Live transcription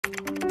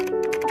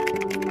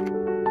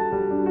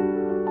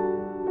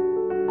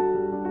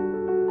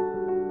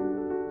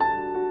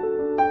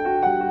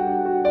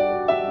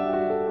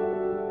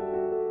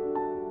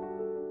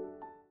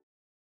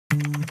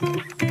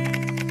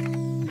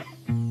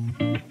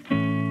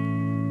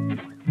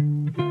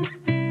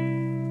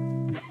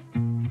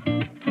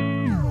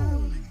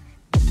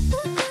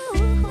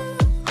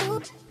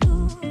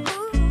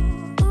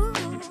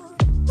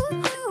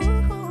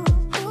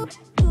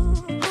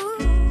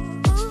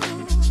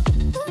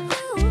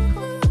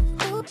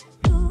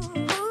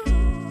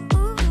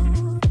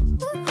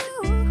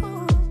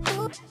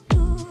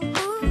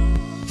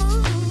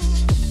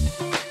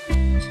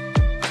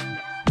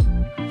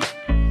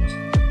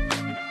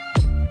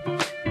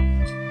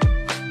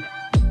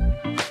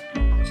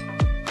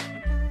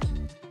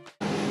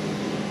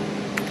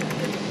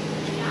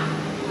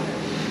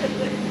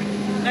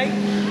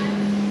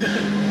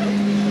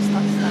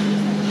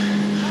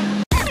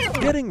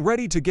Getting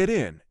ready to get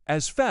in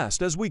as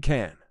fast as we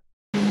can.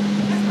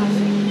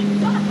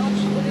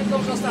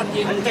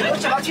 Ale tego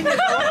trzeba ci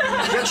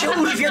jak się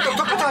urwie,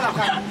 to kota na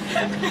pchanie.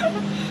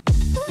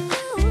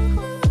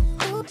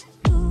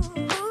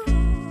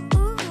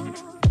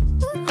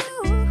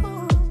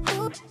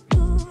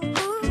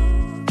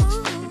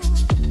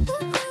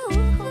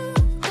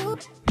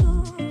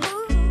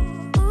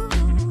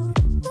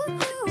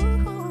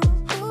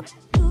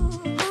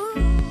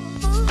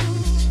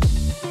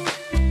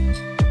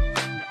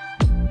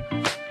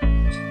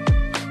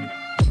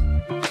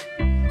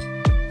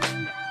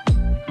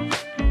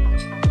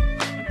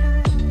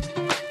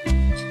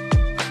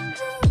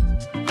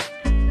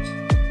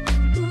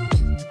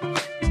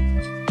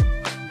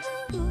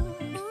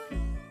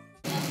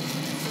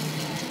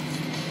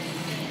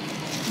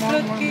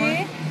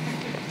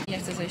 Nie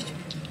chcę zejść.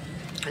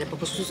 Ale po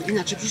prostu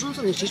inaczej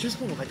przyrządzone, chcieliśmy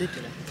spróbować, daj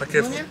tyle.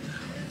 Takie No nie?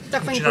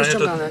 Tak fajnie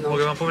pościągane, no.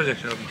 Mogę wam powiedzieć, jak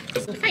się robi.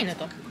 Fajne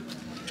to.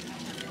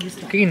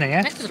 Takie inne, nie?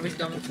 Jak to zrobić w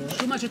domu?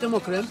 Tu macie te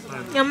mokre.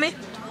 Jamy?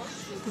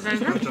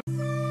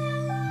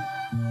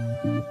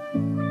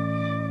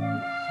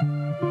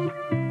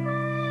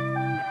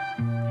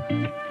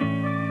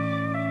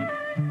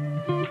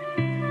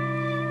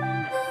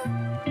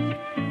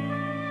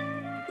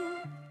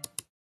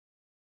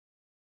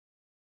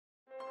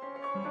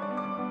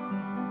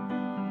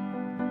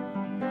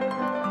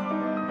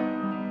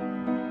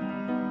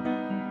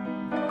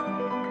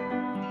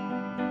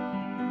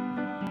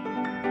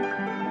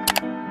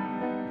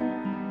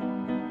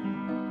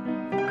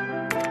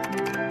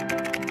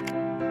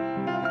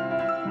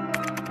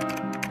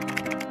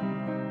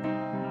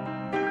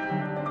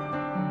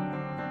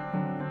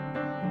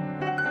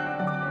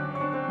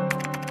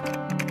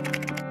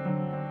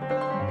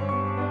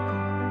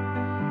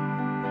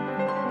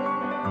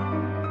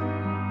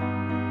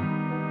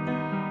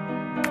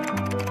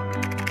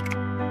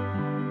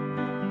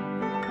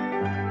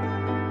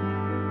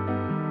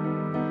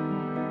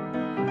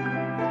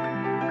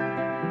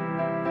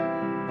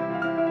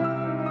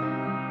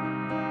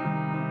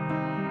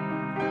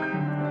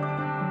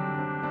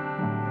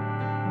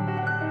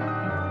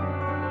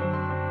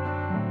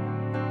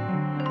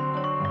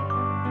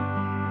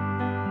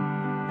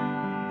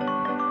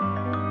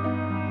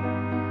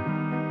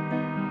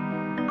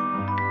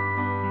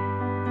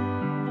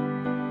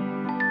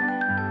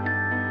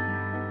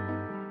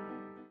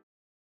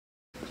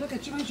 Czekaj,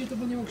 trzymajcie to,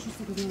 bo nie mogę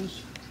szóstego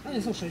znaleźć. A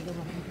nie, są 6,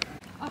 dobra.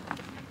 O,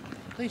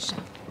 to jeszcze.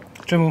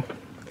 Czemu?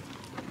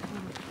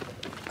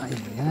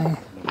 Ajajaj.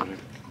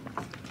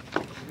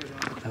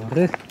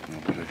 Dobry.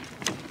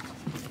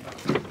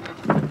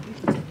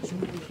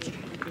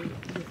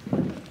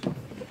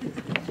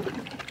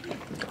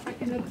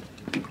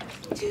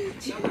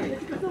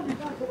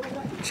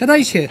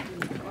 Siadajcie.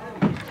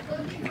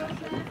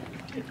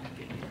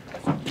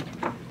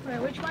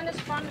 Which one is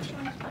front? Which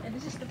one is front?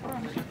 This is the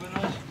front.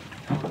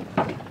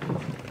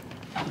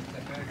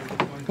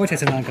 Chodźcie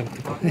sobie na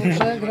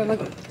górę.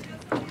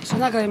 Dobrze,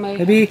 nagraj Maj.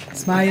 Baby,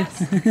 smile.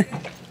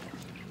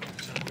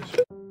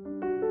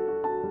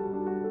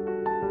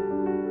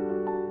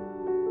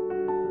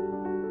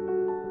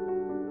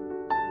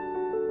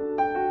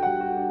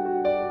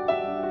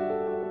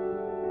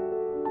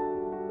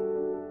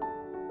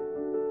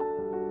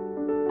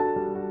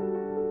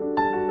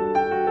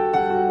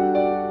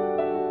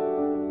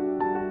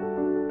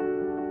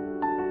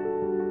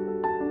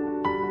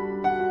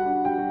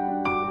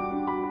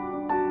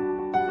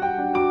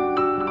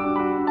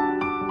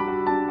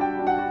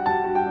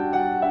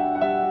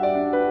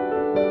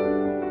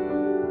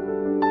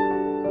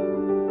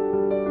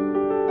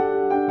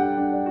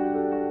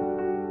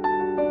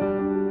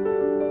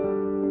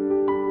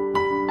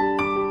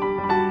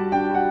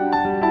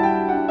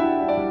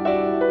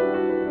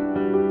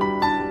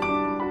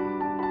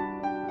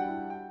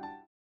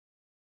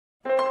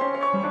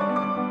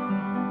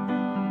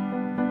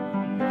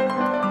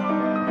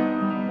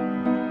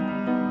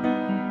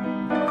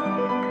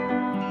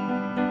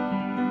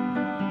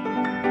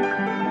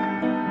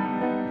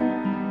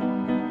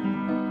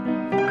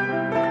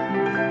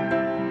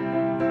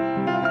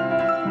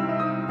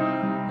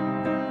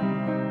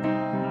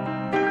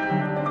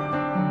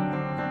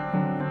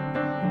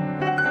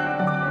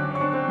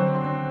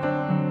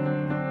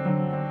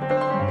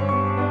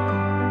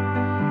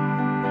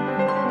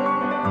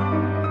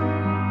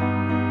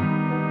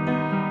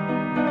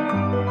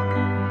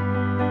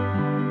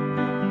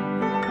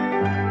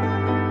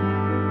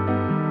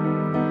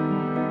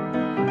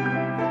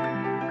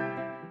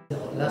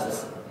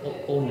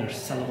 Owners,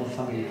 Salomon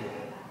family.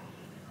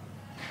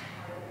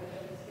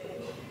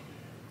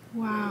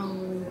 Wow,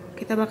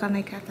 kita bakal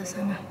naik ke atas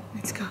sana.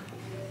 Let's go.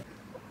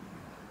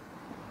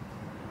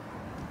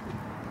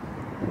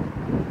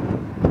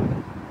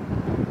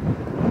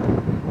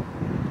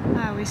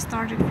 We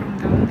started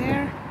from down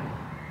there,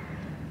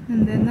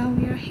 and then now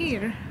we are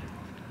here.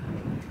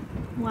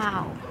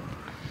 Wow.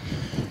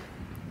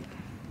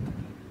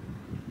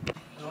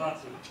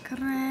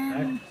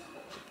 Keren.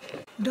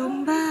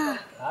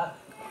 Domba.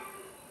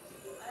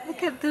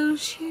 Look at those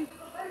sheep.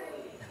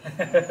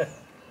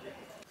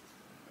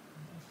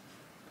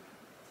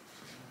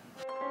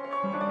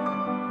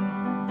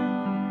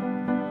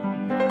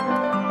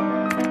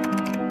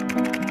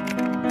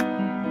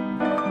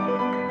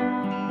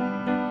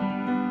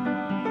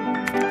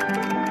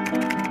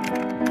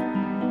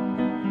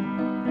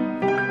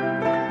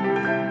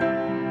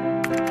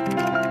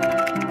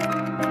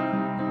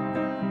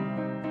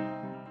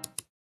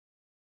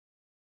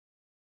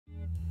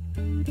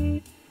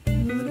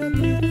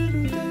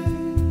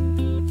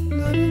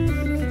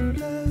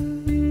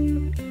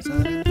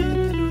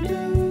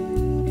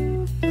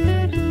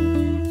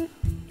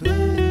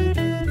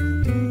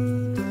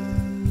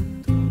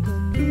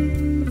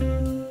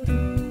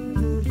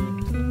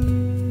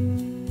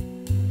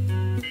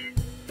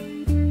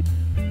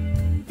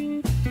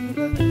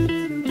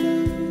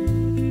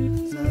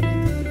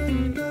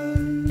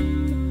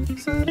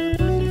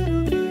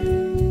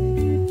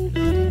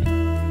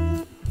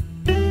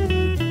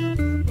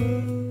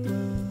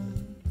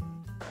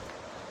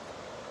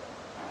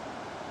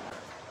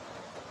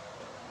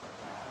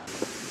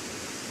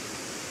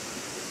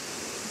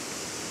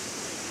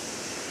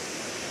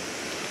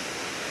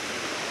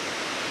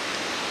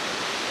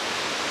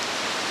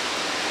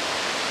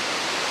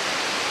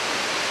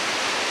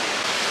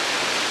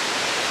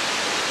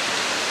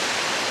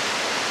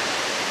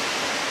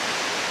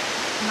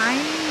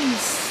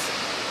 Nice.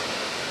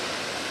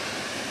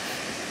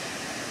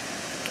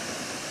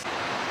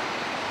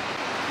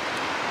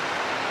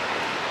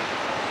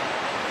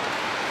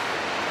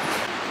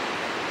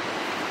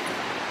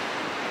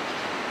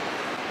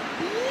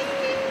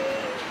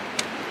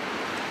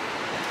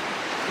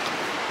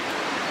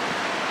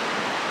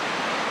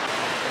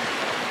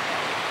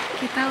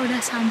 Kita udah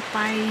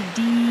sampai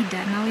di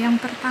danau yang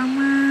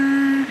pertama.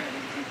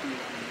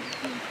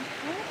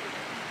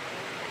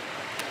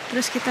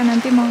 Terus kita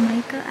nanti mau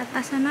naik ke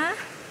atas sana.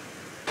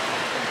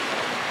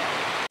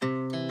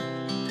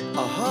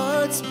 Our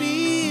hearts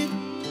beat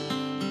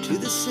to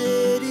the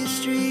city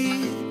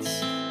streets.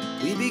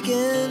 We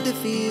began to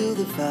feel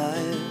the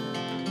fire.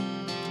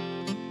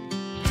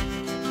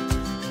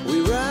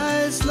 We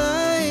rise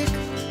like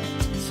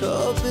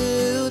tall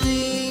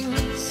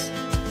buildings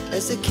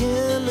as the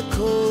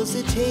chemicals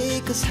they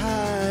take us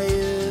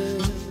higher.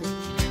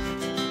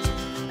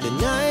 The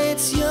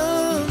night's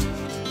young,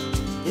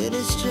 it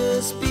has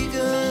just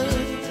begun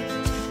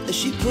as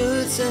she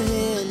puts her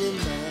hand in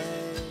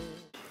mine.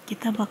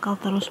 Kita bakal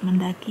terus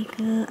mendaki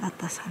ke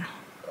atas sana.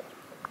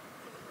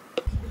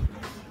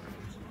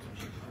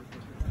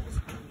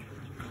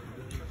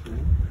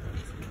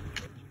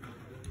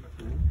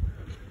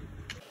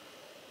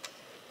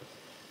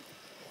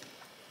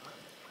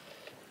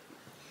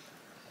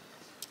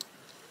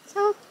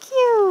 So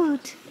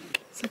cute.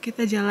 So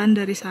kita jalan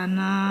dari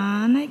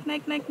sana, naik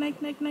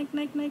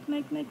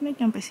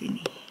sampai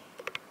sini.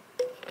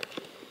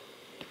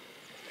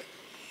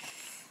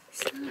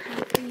 So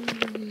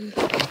happy.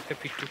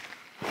 Happy too.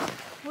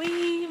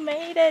 We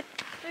made it.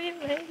 We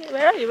made it.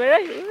 Where are you? Where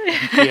are you?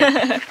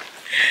 Yeah.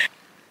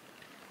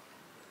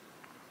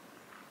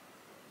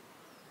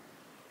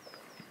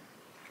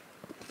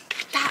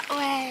 That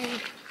way.